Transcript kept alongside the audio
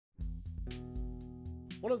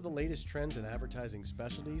One of the latest trends in advertising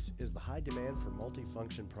specialties is the high demand for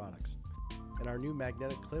multifunction products. And our new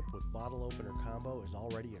magnetic clip with bottle opener combo is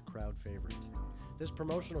already a crowd favorite. This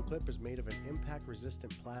promotional clip is made of an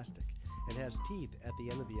impact-resistant plastic and has teeth at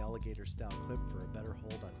the end of the alligator-style clip for a better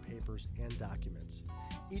hold on papers and documents.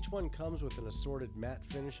 Each one comes with an assorted matte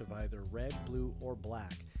finish of either red, blue, or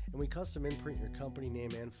black, and we custom imprint your company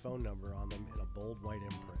name and phone number on them in a bold white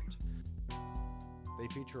imprint. They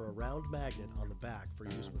feature a round magnet on the back for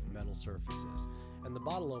use with metal surfaces, and the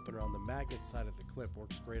bottle opener on the magnet side of the clip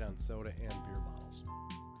works great on soda and beer bottles.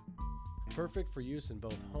 Perfect for use in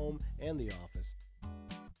both home and the office.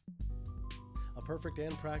 A perfect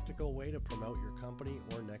and practical way to promote your company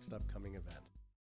or next upcoming event.